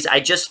 stories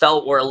I just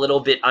felt were a little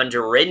bit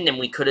underwritten, and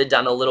we could have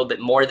done a little bit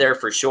more there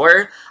for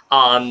sure.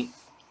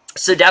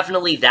 So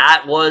definitely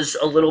that was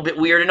a little bit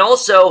weird. And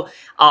also,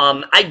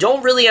 I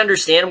don't really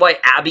understand why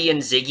Abby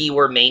and Ziggy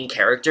were main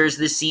characters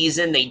this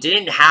season. They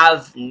didn't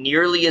have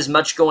nearly as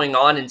much going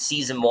on in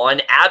Season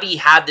 1. Abby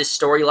had this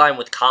storyline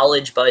with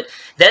college, but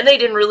then they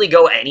didn't really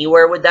go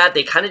anywhere with that.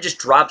 They kind of just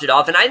dropped it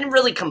off. And I didn't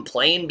really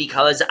complain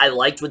because I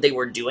liked what they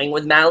were doing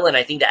with Madeline.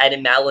 I think the Ed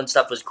and Madeline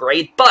stuff was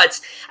great. But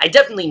I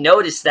definitely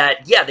noticed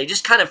that, yeah, they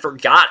just kind of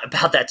forgot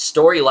about that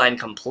storyline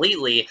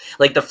completely.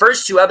 Like, the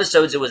first 2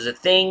 episodes, it was a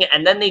thing,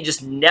 and then they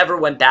just never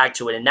went back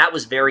to it. And that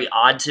was very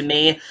odd to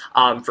me,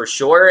 for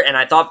sure. And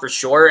I thought for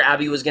sure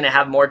Abby was going to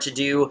have more to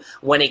do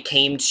when it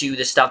came to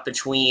the stuff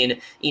between,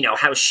 you know,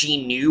 how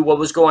she knew what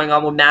was going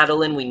on with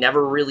Madeline. We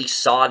never really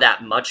saw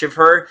that much of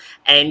her.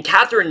 And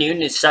Kathryn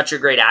Newton is such a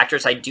great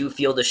actress. I do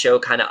feel the show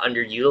kind of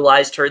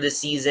underutilized her this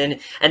season.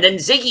 And then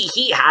Ziggy,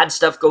 he had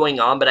stuff going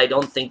on, but I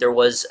don't think there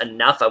was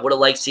enough. I would have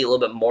liked to see a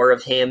little bit more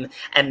of him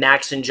and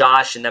Max and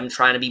Josh and them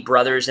trying to be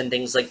brothers and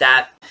things like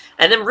that.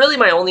 And then really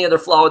my only other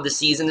flaw with the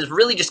season is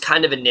really just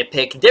kind of a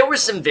nitpick. There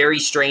was some very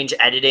strange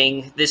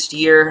editing this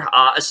year,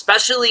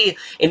 especially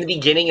in the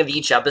beginning of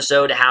each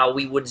episode, how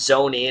we would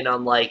zone in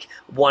on, like,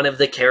 one of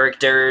the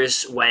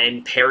characters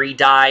when Perry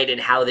died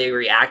and how they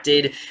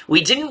reacted.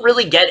 We didn't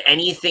really get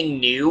anything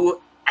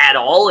new at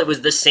all. It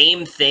was the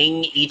same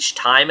thing each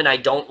time, and I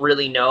don't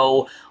really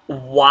know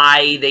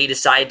why they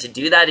decided to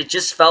do that. It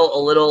just felt a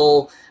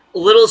little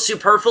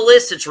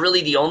superfluous. It's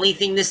really the only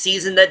thing this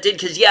season that did,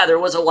 because yeah, there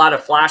was a lot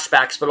of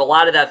flashbacks, but a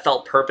lot of that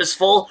felt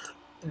purposeful.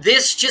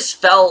 This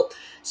just felt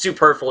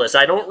superfluous.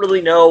 I don't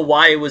really know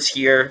why it was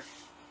here.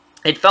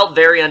 It felt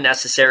very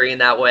unnecessary in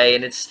that way,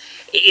 and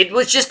it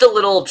was just a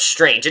little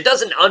strange. It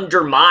doesn't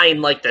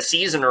undermine, like, the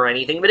season or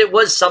anything, but it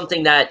was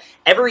something that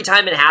every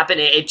time it happened,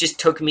 it just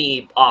took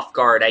me off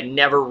guard. I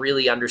never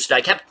really understood.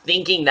 I kept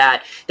thinking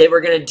that they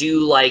were going to do,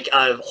 like,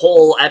 a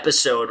whole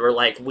episode where,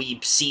 like, we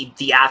see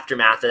the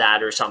aftermath of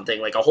that or something,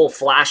 like a whole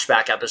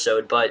flashback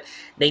episode, but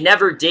they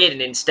never did,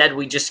 and instead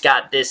we just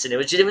got this, and it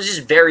was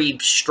just very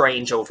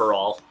strange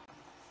overall.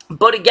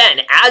 But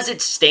again, as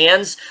it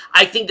stands,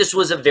 I think this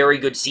was a very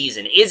good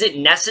season. Is it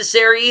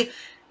necessary?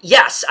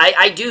 Yes,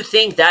 I do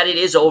think that it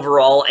is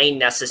overall a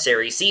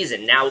necessary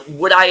season. Now,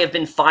 would I have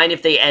been fine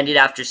if they ended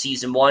after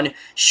Season 1?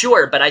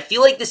 Sure, but I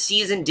feel like the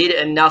season did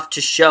enough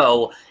to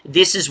show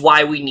this is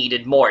why we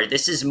needed more.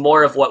 This is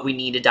more of what we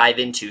need to dive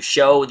into.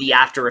 Show the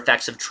after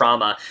effects of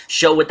trauma.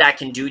 Show what that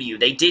can do to you.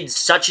 They did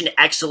such an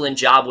excellent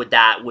job with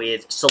that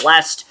with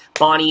Celeste,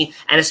 Bonnie,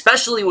 and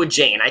especially with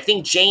Jane. I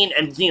think Jane,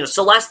 and, you know,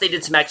 Celeste, they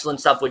did some excellent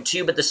stuff with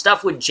too, but the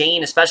stuff with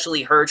Jane,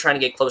 especially her trying to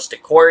get close to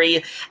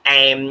Corey,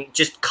 and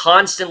just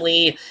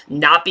constantly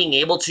not being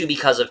able to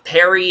because of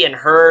Perry, and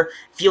her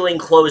feeling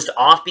closed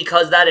off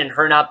because of that, and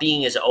her not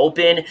being as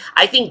open,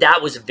 I think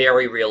that was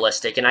very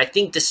realistic. And I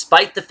think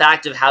despite the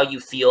fact of how you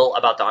feel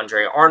about the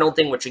Andrea Arnold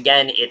thing, which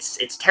again,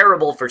 it's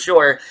terrible for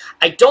sure,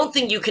 I don't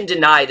think you can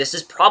deny this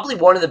is probably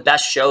one of the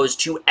best shows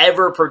to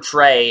ever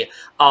portray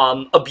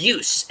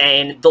abuse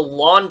and the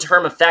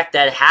long-term effect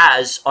that it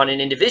has on an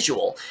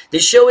individual.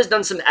 This show has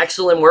done some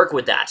excellent work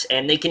with that,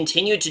 and they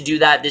continue to do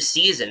that this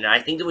season, and I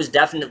think it was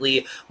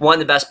definitely one of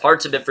the best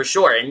parts of it for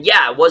sure. And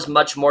yeah, it was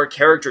much more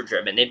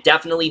character-driven. It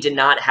definitely did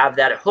not have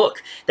that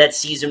hook that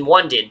Season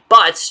 1 did,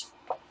 but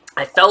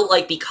I felt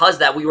like because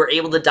that we were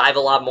able to dive a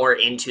lot more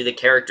into the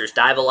characters,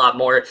 dive a lot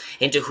more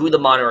into who the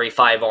Monterey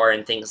Five are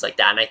and things like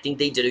that, and I think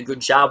they did a good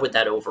job with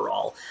that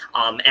overall.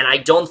 And I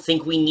don't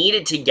think we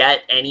needed to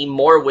get any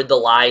more with the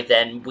lie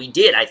than we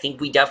did. I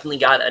think we definitely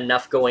got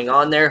enough going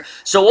on there.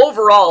 So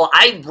overall,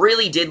 I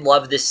really did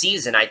love this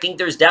season. I think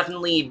there's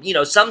definitely, you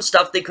know, some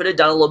stuff they could have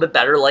done a little bit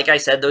better. Like I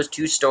said, those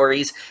 2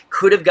 stories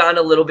could have gotten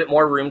a little bit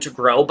more room to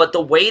grow, but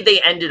the way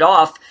they ended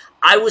off,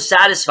 I was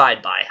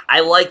satisfied by.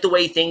 I like the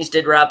way things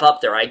did wrap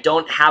up there. I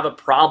don't have a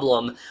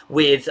problem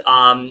with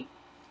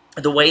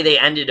the way they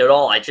ended it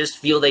all. I just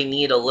feel they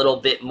need a little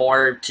bit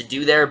more to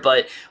do there,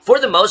 but for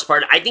the most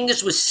part, I think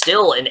this was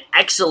still an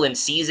excellent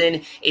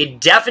season. It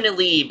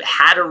definitely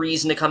had a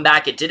reason to come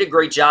back. It did a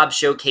great job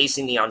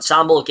showcasing the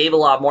ensemble. It gave a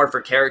lot more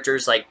for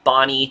characters like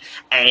Bonnie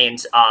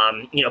and,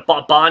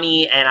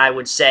 Bonnie and I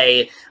would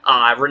say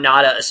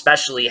Renata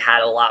especially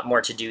had a lot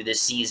more to do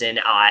this season.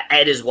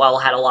 Ed as well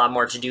had a lot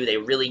more to do. They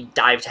really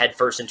dived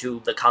headfirst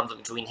into the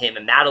conflict between him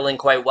and Madeline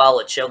quite well.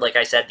 It showed, like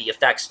I said, the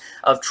effects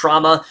of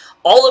trauma.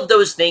 All of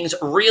those things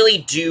really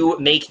do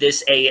make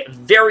this a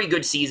very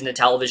good season of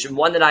television,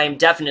 one that I am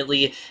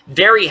definitely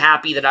very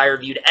happy that I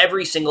reviewed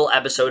every single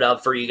episode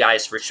of for you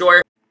guys for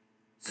sure.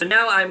 So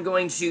now I'm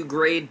going to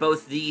grade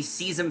both the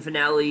season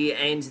finale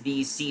and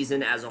the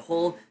season as a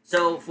whole.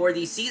 So for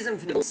the season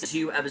finale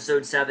to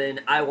episode 7,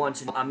 I'm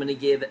going to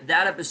give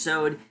that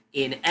episode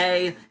in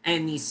A,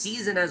 and the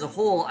season as a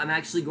whole, I'm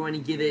actually going to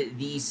give it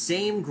the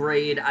same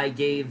grade I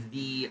gave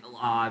the,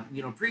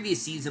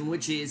 previous season,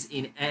 which is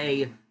in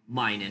A-.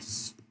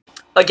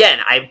 Again,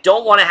 I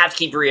don't want to have to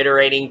keep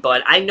reiterating,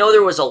 but I know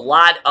there was a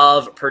lot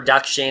of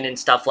production and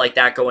stuff like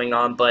that going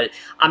on, but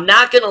I'm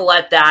not going to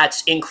let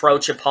that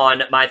encroach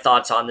upon my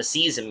thoughts on the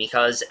season,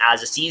 because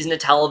as a season of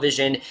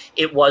television,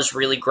 it was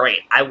really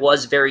great. I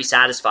was very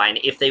satisfied.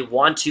 If they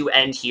want to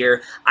end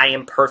here, I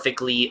am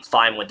perfectly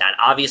fine with that.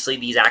 Obviously,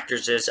 these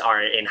actresses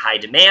are in high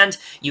demand.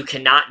 You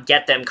cannot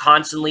get them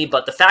constantly,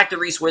 but the fact that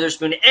Reese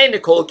Witherspoon and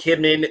Nicole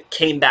Kidman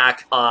came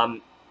back,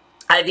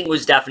 I think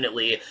was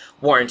definitely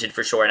warranted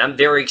for sure, and I'm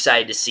very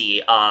excited to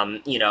see,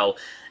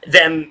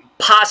 them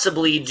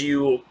possibly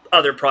do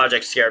other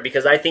projects here,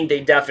 because I think they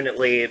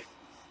definitely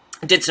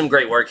did some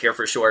great work here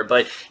for sure.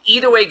 But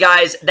either way,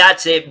 guys,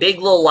 that's it. Big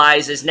Little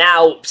Lies is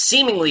now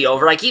seemingly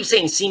over. I keep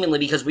saying seemingly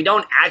because we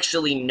don't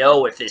actually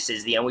know if this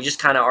is the end. We just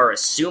kind of are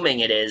assuming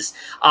it is.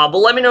 But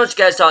let me know what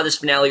you guys thought of this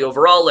finale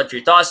overall. Let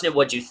your thoughts on it.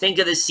 What do you think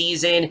of this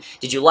season?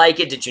 Did you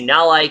like it? Did you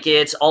not like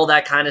it? All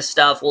that kind of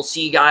stuff. We'll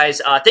see you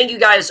guys. Thank you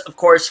guys, of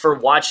course, for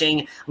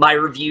watching my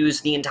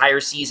reviews the entire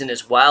season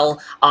as well.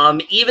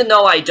 Even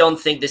though I don't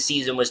think the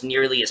season was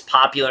nearly as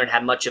popular and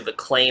had much of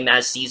acclaim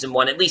as season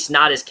 1, at least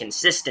not as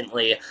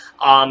consistently,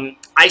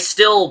 I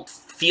still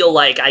feel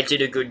like I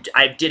did a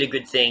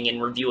good thing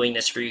in reviewing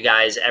this for you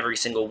guys every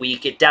single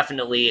week. It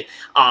definitely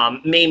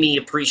made me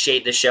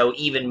appreciate the show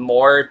even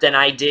more than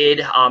I did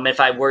if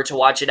I were to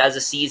watch it as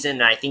a season,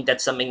 and I think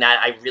that's something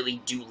that I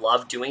really do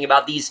love doing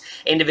about these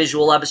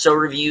individual episode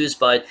reviews.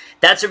 But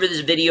that's it for this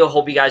video.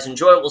 Hope you guys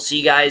enjoy it. We'll see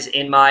you guys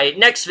in my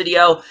next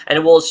video,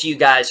 and we'll see you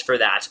guys for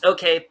that.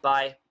 Okay,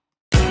 bye.